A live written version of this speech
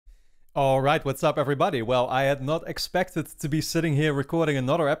Alright, what's up everybody? Well, I had not expected to be sitting here recording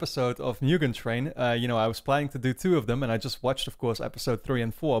another episode of Mugen Train. I was planning to do 2 of them, and I just watched, of course, episode 3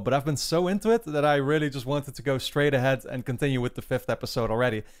 and 4, but I've been so into it that I really just wanted to go straight ahead and continue with the 5th episode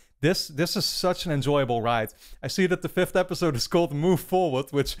already. This is such an enjoyable ride. I see that the 5th episode is called Move Forward,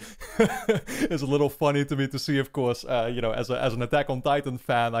 which is a little funny to me to see, of course. As an Attack on Titan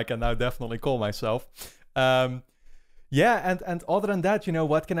fan, I can now definitely call myself. Yeah, and other than that,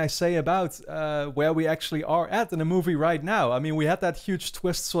 what can I say about where we actually are at in the movie right now? I mean, we had that huge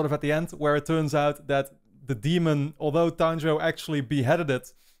twist sort of at the end where it turns out that the demon, although Tanjiro actually beheaded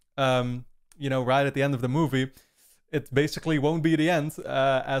it, right at the end of the movie, it basically won't be the end,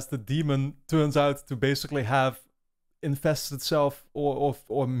 as the demon turns out to basically have infested itself or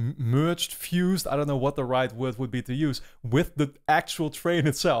merged, fused, I don't know what the right word would be to use, with the actual train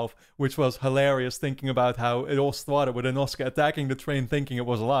itself, which was hilarious, thinking about how it all started with Inosuke attacking the train thinking it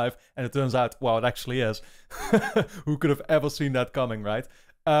was alive, and it turns out, well, it actually is. Who could have ever seen that coming, right?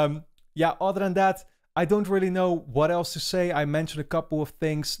 Yeah, other than that, I don't really know what else to say. I mentioned a couple of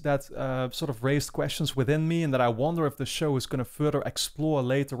things that sort of raised questions within me, and that I wonder if the show is going to further explore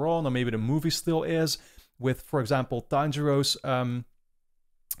later on, or maybe the movie still is. With, for example, Tanjiro's, that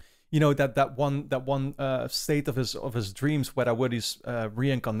one state of his dreams where there were these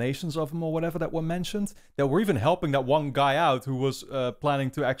reincarnations of him or whatever that were mentioned. That were even helping that one guy out who was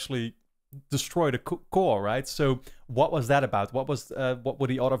planning to actually destroy the core, right? So what was that about? What were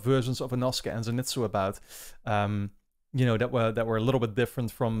the other versions of Inosuke and Zenitsu about? That were a little bit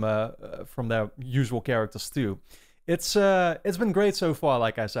different from their usual characters too. It's been great so far,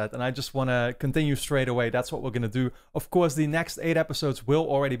 like I said, and I just want to continue straight away. That's what we're going to do. Of course, the next 8 episodes will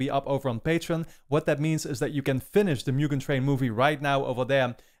already be up over on Patreon. What that means is that you can finish the Mugen Train movie right now over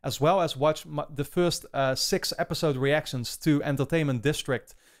there, as well as watch the first 6 episode reactions to Entertainment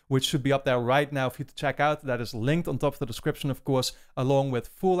District, which should be up there right now for you to check out. That is linked on top of the description, of course, along with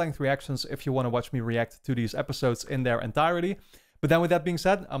full-length reactions if you want to watch me react to these episodes in their entirety. But then with that being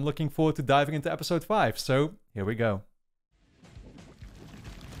said, I'm looking forward to diving into episode 5. So here we go.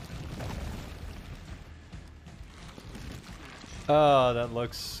 Oh, that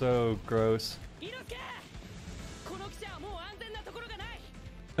looks so gross.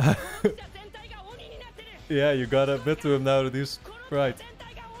 Yeah, you gotta admit to him now that he's right.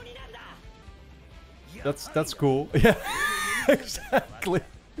 That's cool. Yeah, exactly.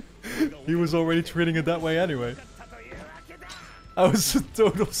 He was already treating it that way anyway. I was a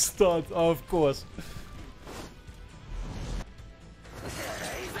total stunt, oh, of course.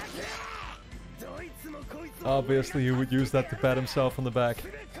 Obviously, he would use that to pat himself on the back.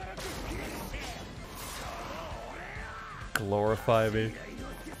 Glorify me.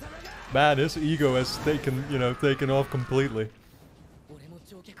 Man, his ego has taken off completely.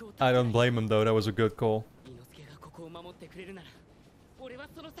 I don't blame him though, that was a good call.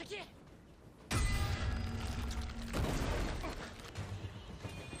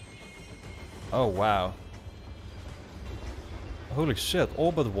 Oh wow. Holy shit,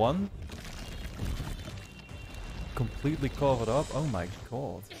 all but one? Completely covered up? Oh my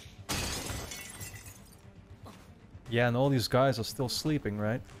god. Yeah, and all these guys are still sleeping,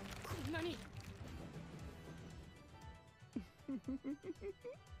 right?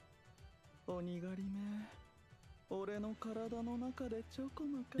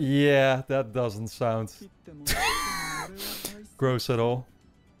 Yeah, that doesn't sound gross at all.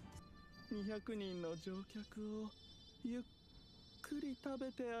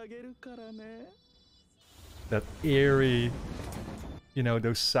 That eerie,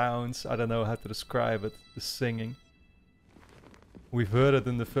 those sounds, I don't know how to describe it, the singing. We've heard it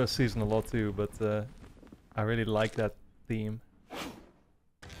in the first season a lot too, but I really like that theme.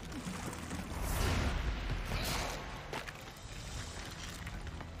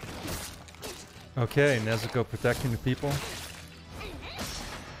 Okay, Nezuko protecting the people.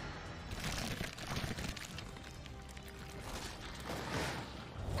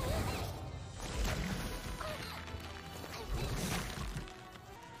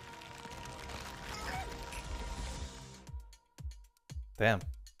 Damn,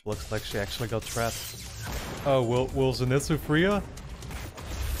 looks like she actually got trapped. Oh, will Zenitsu free her?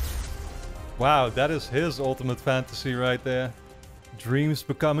 Wow, that is his ultimate fantasy right there. Dreams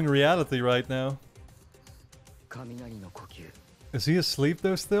becoming reality right now. Is he asleep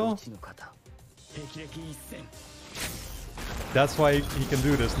though still? That's why he can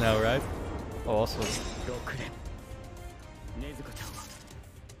do this now, right? Awesome.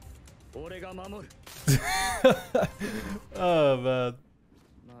 Oh man.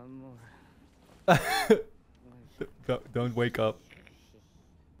 Don't wake up.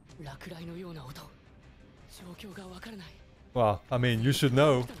 Well, I mean, you should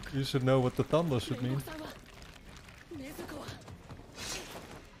know. You should know what the thunder should mean.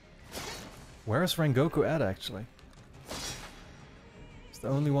 Where is Rengoku at, actually? It's the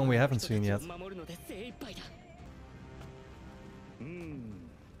only one we haven't seen yet.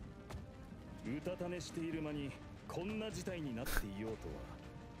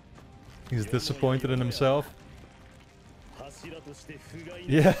 He's disappointed in himself.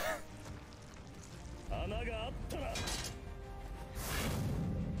 Yeah.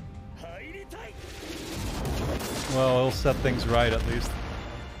 Well, he'll set things right at least.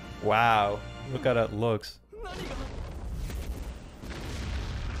 Wow, look how that looks.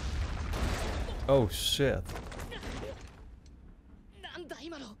 Oh shit.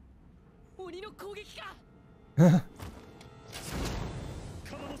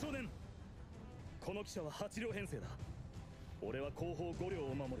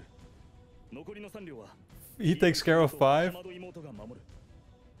 He takes care of 5?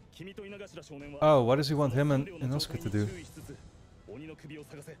 Oh, what does he want him and Inosuke to do?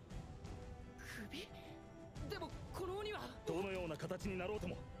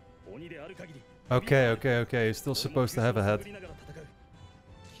 Okay, he's still supposed to have a head.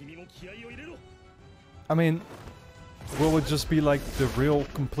 I mean, will it just be like the real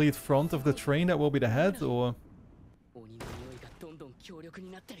complete front of the train that will be the head, or...?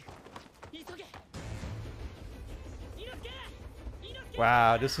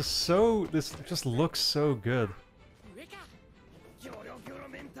 Wow, this is so... this just looks so good.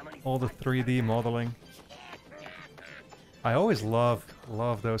 All the 3D modeling. I always love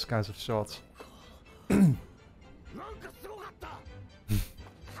those kinds of shots.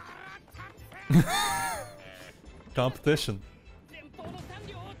 Competition.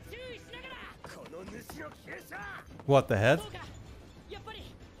 What, the head?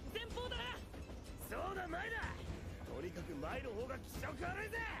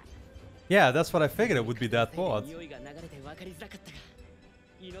 Yeah, that's what I figured it would be that part.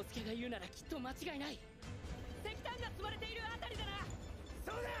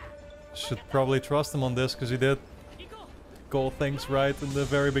 Should probably trust him on this, because he did call things right in the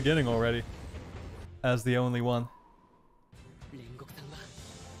very beginning already. As the only one.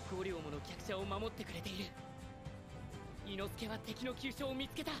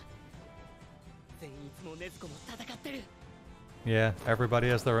 Yeah, everybody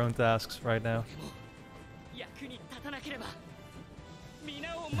has their own tasks right now.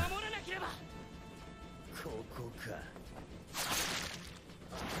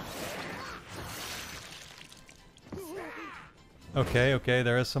 Okay,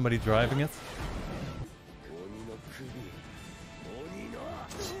 there is somebody driving it.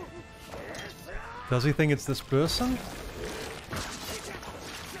 Does he think it's this person?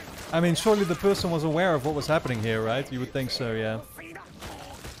 I mean, surely the person was aware of what was happening here, right? You would think so, yeah.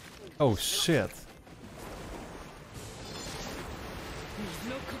 Oh, shit.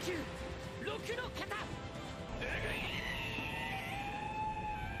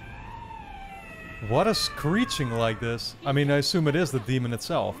 What is screeching like this? I mean, I assume it is the demon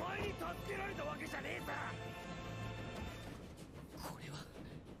itself.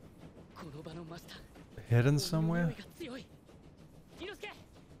 Hidden somewhere?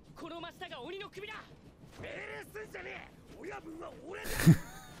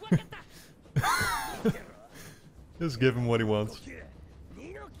 Just give him what he wants.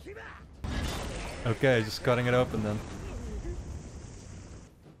 Okay, just cutting it open then.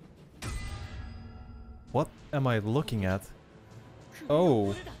 What am I looking at?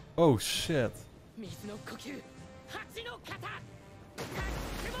 Oh. Oh shit.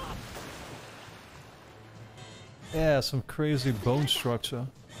 Yeah, some crazy bone structure.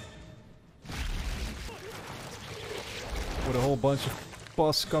 With a whole bunch of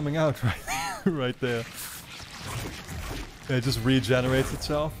pus coming out right there. It just regenerates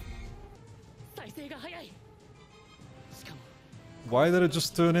itself. Why did it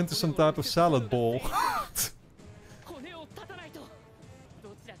just turn into some type of salad bowl?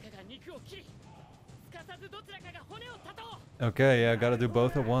 Okay, yeah, gotta do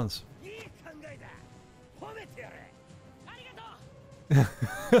both at once.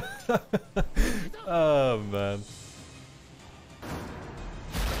 Oh man.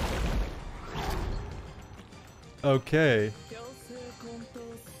 Okay.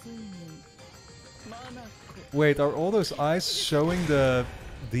 Wait, are all those eyes showing the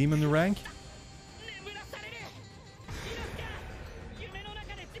demon rank?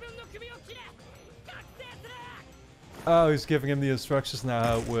 Oh, he's giving him the instructions now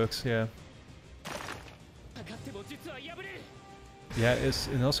how it works, yeah. Yeah, is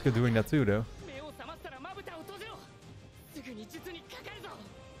Inosuke doing that too, though?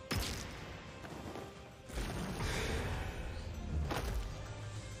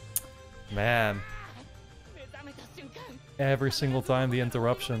 Man. Every single time the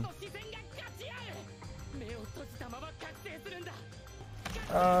interruption.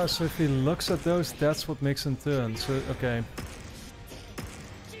 So if he looks at those, that's what makes him turn. So, okay.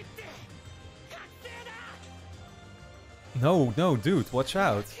 No, no, dude, watch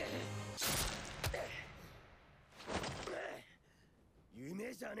out.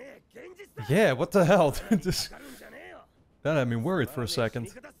 Yeah, what the hell? That had me worried for a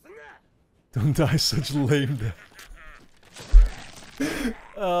second. Don't die such lame death.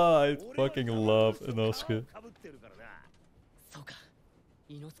 Oh, I fucking love Inosuke.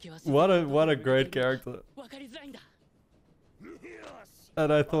 What a great character.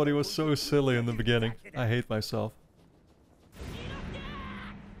 And I thought he was so silly in the beginning. I hate myself.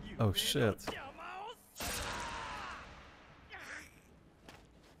 Oh shit.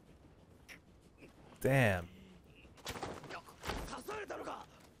 Damn.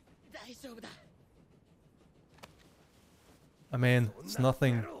 I mean, it's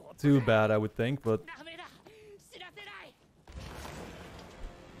nothing too bad, I would think, but...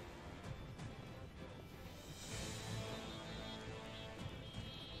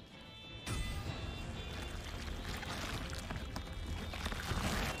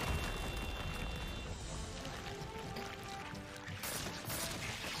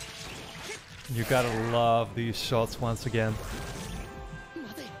 You gotta love these shots once again.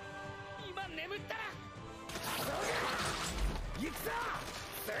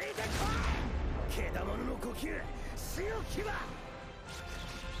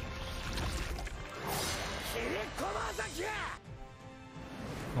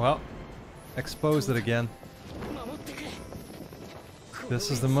 Well, exposed it again.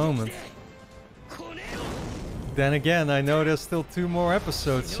 This is the moment. Then again, I know there's still 2 more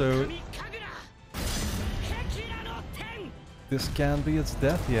episodes, so... This can't be its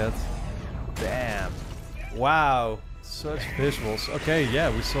death yet. Damn. Wow. Such visuals. Okay, yeah,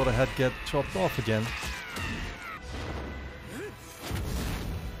 we saw the head get chopped off again.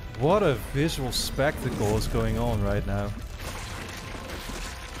 What a visual spectacle is going on right now.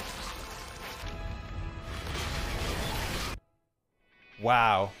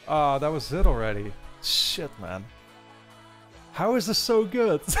 Wow. Oh, that was it already. Shit, man. How is this so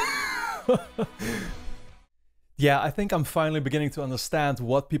good? Yeah, I think I'm finally beginning to understand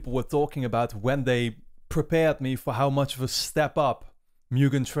what people were talking about when they prepared me for how much of a step up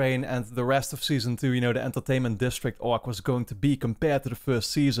Mugen Train and the rest of Season 2, you know, the Entertainment District arc was going to be compared to the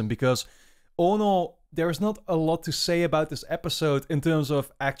first season. Because all in all, there is not a lot to say about this episode in terms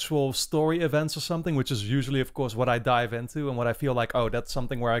of actual story events or something, which is usually, of course, what I dive into and what I feel like, oh, that's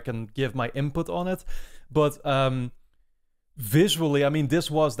something where I can give my input on it. But visually, I mean,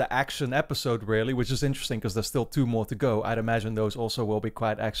 this was the action episode, really, which is interesting because there's still 2 more to go. I'd imagine those also will be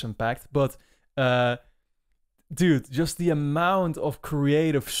quite action-packed. But, dude, just the amount of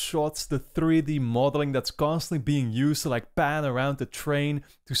creative shots, the 3D modeling that's constantly being used to, like, pan around the train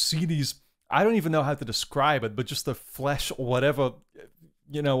to see these... I don't even know how to describe it, but just the flesh or whatever,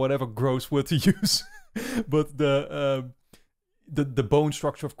 you know, whatever gross word to use. But the bone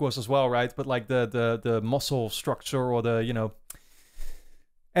structure, of course, as well, right? But like the muscle structure or the, you know...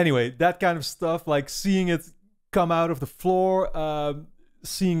 Anyway, that kind of stuff, like seeing it come out of the floor,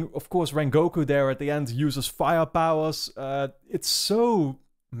 seeing, of course, Rengoku there at the end uses fire powers. It's so...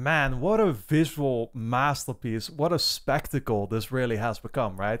 Man, what a visual masterpiece. What a spectacle this really has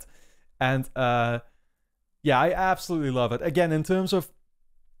become, right? And yeah, I absolutely love it. Again, in terms of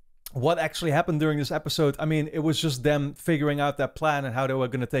what actually happened during this episode, I mean, it was just them figuring out their plan and how they were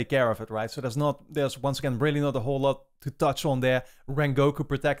going to take care of it, right? So there's once again really not a whole lot to touch on there. Rengoku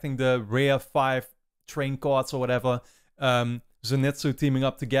protecting the rear 5 train cards or whatever. Zenitsu teaming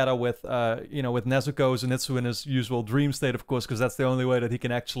up together with, you know, with Nezuko. Zenitsu in his usual dream state, of course, because that's the only way that he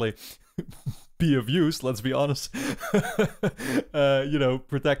can actually be of use, let's be honest. You know,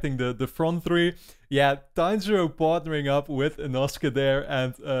 protecting the front 3. Yeah, Tanjiro partnering up with Inosuke there,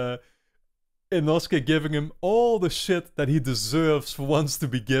 and Inosuke giving him all the shit that he deserves for once to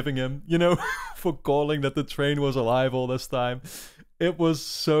be giving him, you know, for calling that the train was alive all this time. It was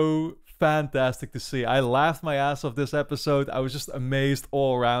so fantastic to see. I laughed my ass off this episode. I was just amazed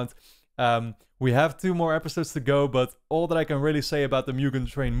all around. We have 2 more episodes to go, but all that I can really say about the Mugen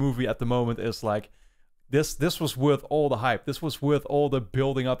Train movie at the moment is like, this was worth all the hype. This was worth all the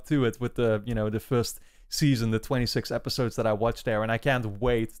building up to it with the, you know, the first season, the 26 episodes that I watched there, and I can't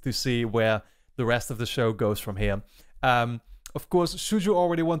wait to see where the rest of the show goes from here. Of course, should you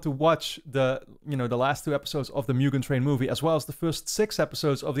already want to watch the last 2 episodes of the Mugen Train movie, as well as the first 6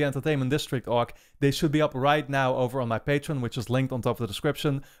 episodes of the Entertainment District arc, they should be up right now over on my Patreon, which is linked on top of the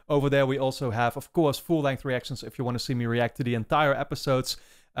description. Over there, we also have, of course, full-length reactions if you want to see me react to the entire episodes.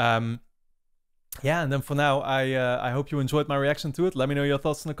 Yeah, and then for now, I hope you enjoyed my reaction to it. Let me know your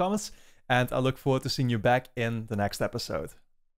thoughts in the comments, and I look forward to seeing you back in the next episode.